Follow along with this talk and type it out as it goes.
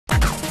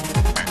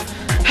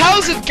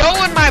How's it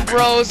going, my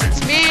bros?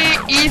 It's me,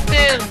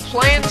 Ethan,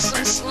 playing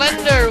some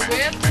Slender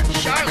with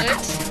Charlotte.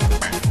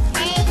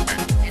 Hey.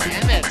 And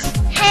Emmett.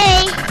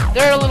 Hey.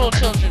 They're little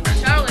children.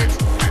 Charlotte,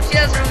 she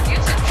has her own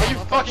YouTube Are you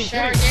channel. fucking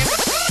Share kidding?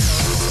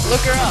 Gamers.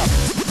 Look her up.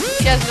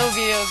 She has no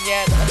videos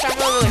yet, which I'm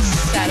really, really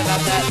sad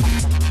about that.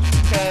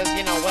 Because,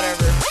 you know,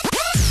 whatever.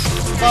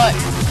 But,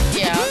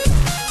 yeah.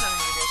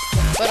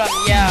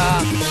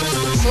 Yeah.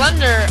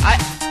 Slender,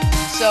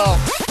 So,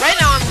 right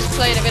now I'm just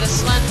playing a bit of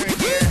Slender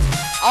here.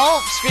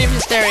 I'll scream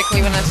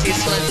hysterically when I see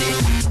Slendy,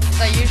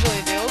 as I usually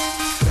do.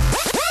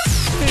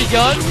 Pretty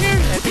gun here?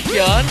 Epic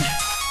gun.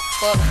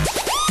 But,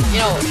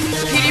 you know,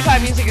 the PewDiePie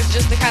music is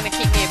just to kind of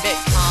keep me a bit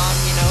calm,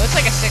 you know. It's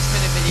like a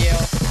 6-minute video.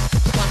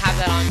 Just want to have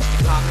that on just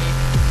to calm me.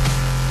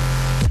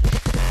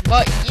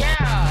 But,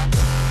 yeah.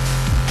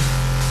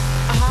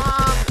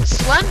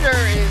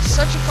 Slender is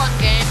such a fun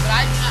game, but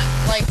I do not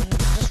like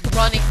just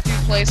running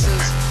through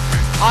places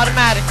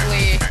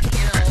automatically,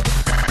 you know,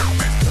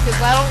 because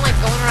I don't like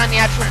going around the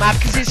actual map,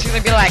 because he's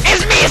gonna be like,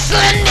 it's me,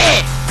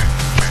 Slendy!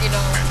 You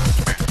know.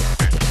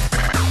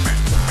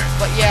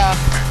 But yeah,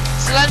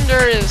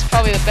 Slender is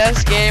probably the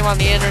best game on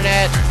the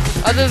internet,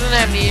 other than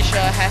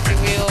Amnesia, Happy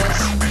Wheels,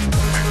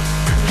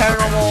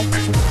 Paranormal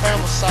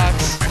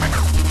sucks,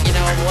 you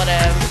know,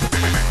 whatever.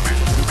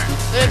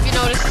 But if you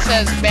notice, it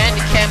says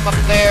Bandicam up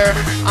there.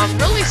 I'm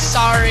really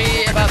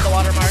sorry about the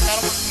watermark. I don't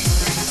want to be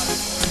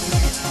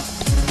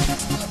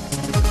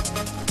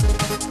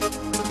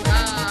I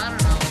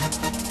don't know.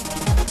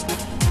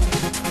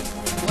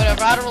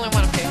 Whatever, I don't really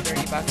want to pay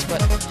 $30, but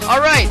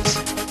alright.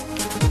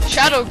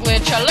 Shadow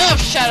glitch. I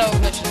love shadow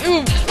glitches.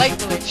 Ooh, light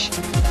glitch.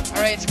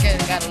 Alright, so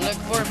gotta look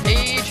for a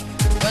page.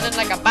 Running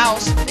like a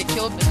mouse. They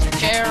killed Mr.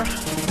 Chair.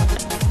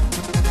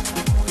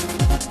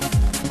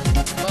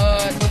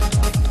 But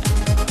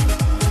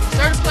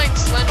started playing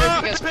Slender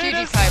because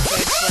PewDiePie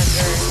played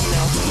Slender, you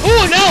know.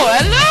 Oh no,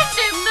 I loved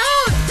him! No,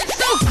 it's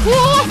so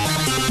cool!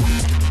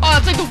 Oh,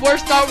 it's like the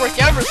worst artwork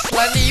ever,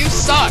 Slendy. You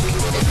suck.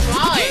 It's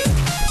fine.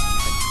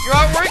 Your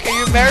artwork, are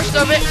you embarrassed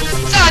of it?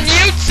 It's on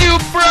YouTube,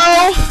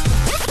 bro!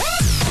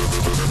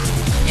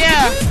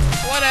 Yeah,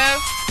 whatever.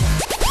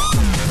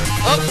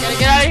 Oh, gotta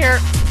get out of here.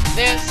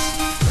 This.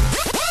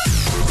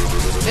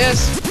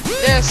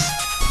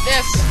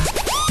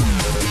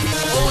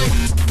 Holy.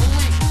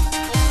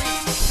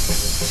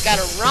 Just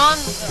gotta run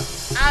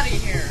out of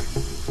here.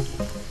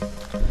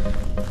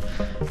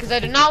 Because I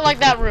do not like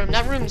that room.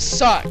 That room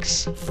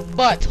sucks.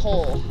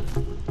 Butthole.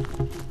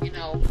 You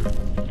know.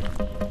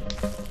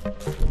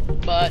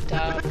 But,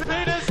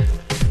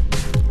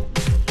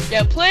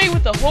 yeah, playing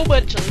with a whole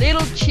bunch of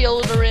little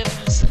children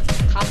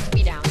calms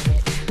me down a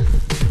bit.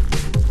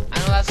 I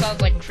know that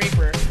sounds like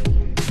creeper.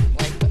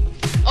 Like,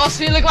 oh,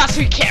 sweet, look at my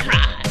sweet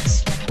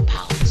cameras. Like a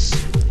mouse.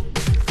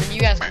 And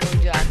you guys can really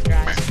do that,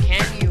 guys.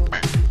 Can you?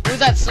 Who's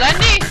that,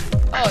 Slendy?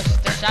 Oh, it's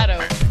just a shadow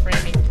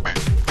framing.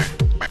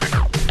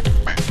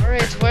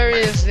 Alright, where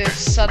is this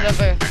son of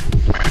a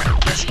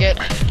biscuit?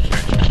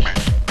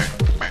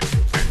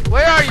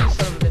 Where are you,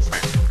 son of a biscuit?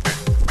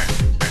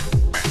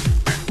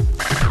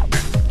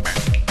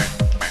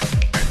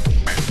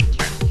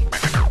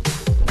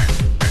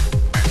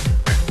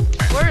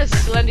 Where is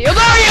Slendy? Oh,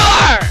 there you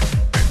are!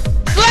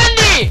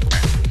 Slendy!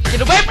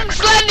 Get away from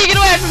Slendy! Get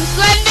away from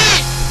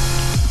Slendy!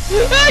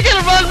 I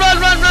gotta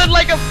run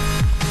like a...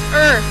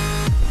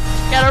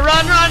 Gotta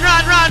run,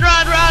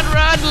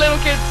 little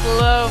kids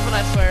love, and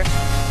I swear.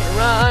 Gotta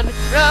run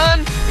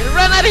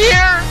out of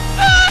here!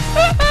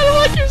 I don't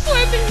want you,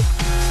 Slendy!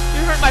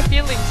 You hurt my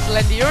feelings,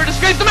 Slendy. You're a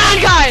disgrace to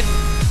mankind!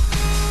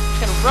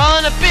 Gotta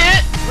run a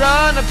bit,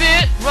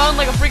 run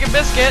like a freaking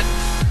biscuit.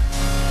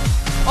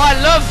 Oh, I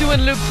love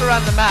doing loops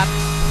around the map.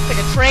 It's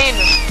like a train.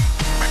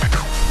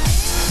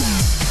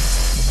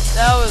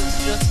 That was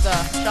just,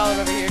 Charlotte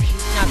over here.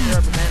 She's not the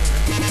rubber band.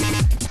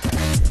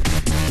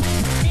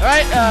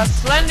 Alright,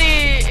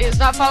 Slendy is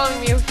not following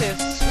me with his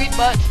sweet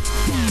butt,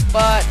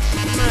 but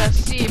I'm gonna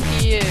see if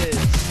he is.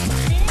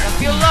 I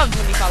feel loved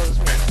when he follows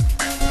me.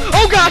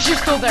 Oh gosh, you're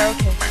still there,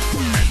 okay.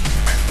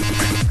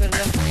 Good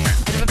enough.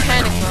 Bit of a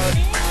panic mode.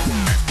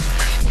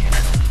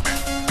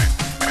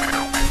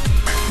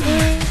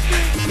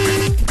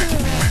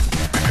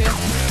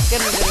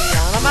 Getting a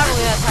video on. I'm not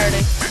really that tired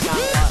of not a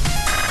lot.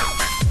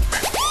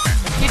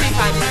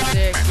 PewDiePie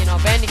music, you know,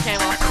 Bandicam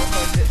also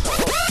plays it, so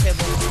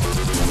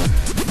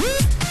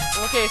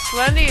okay,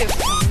 Slendy is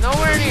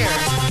nowhere near.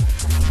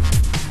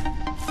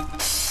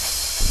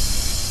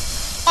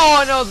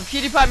 Oh no, the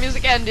PewDiePie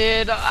music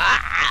ended.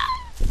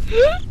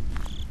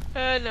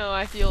 No,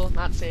 I feel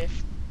not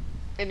safe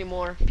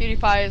anymore.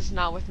 PewDiePie is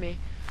not with me.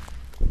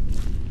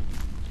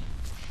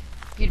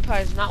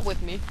 PewDiePie is not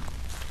with me.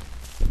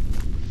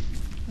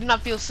 Do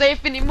not feel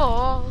safe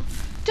anymore.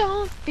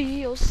 Don't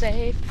feel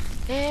safe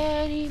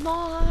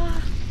anymore.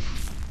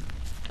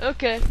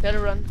 Okay, better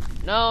run.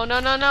 No,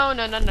 this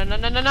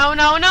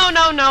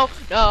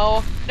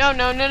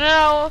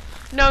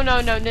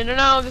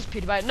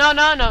PewDiePie.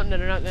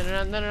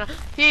 No.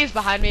 He's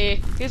behind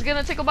me. He's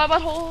gonna tickle my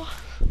butthole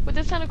with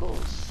his tentacles.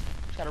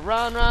 Just gotta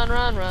run.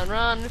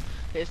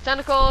 His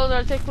tentacles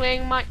are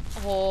tickling my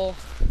hole.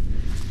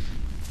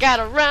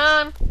 Gotta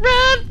run, run,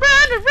 run,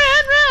 run,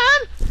 run,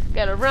 run.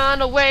 Gotta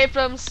run away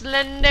from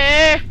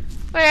Slender.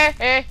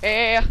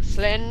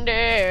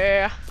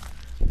 Slender.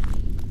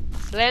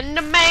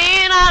 Slender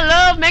Man, I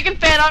love making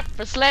fan art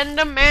for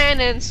Slender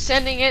Man and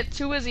sending it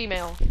to his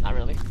email. Not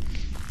really.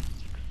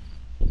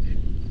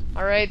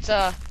 Alright,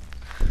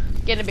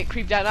 getting a bit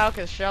creeped out now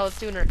because Charlotte's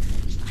doing her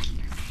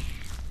Slender Man.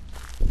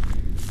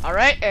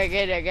 Alright, I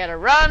gotta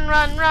run,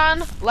 run,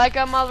 run like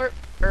a mother.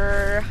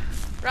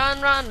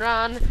 Run, run,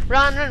 run,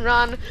 run, run,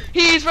 run.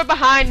 He's right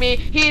behind me.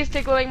 He's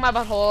tickling my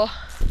butthole.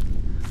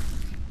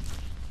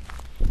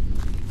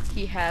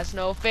 He has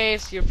no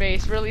face. Your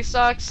face really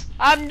sucks.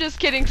 I'm just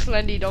kidding,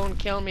 Slendy. Don't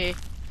kill me.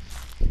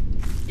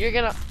 You're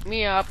gonna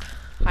me up.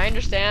 I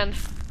understand.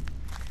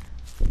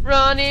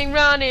 Running,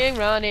 running,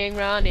 running,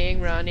 running,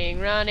 running,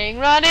 running,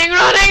 running, running,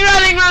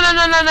 running,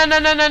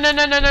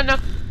 running.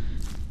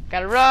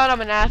 Gotta run.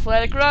 I'm an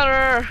athletic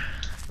runner.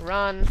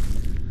 Run.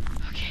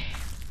 Okay,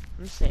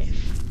 I'm safe.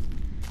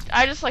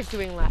 I just like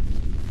doing laps.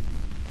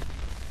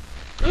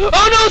 Oh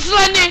no,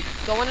 Slendy!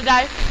 Don't wanna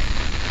die.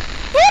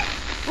 Whoop!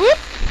 Whoop!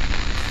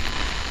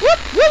 Whoop!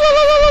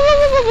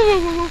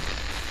 Whoop! Whoop!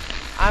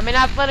 I'm an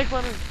athletic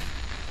runner.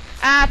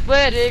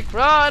 Athletic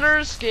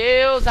runner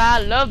skills.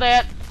 I love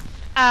that.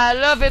 I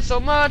love it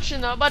so much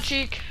in the butt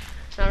cheek.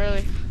 Not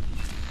really.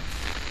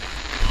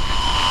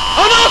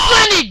 Oh no,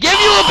 Slendy! Give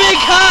you a big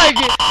hug!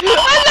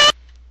 I love.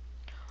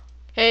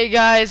 Hey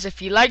guys,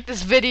 if you like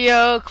this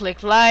video,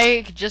 click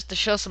like just to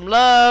show some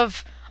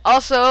love.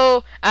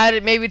 Also, add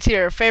it maybe to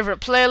your favorite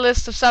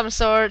playlist of some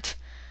sort.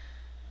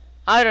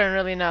 I don't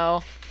really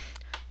know.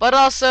 But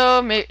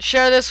also,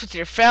 share this with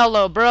your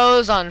fellow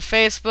bros on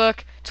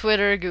Facebook,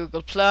 Twitter,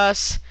 Google+.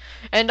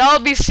 And I'll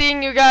be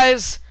seeing you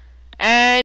guys, and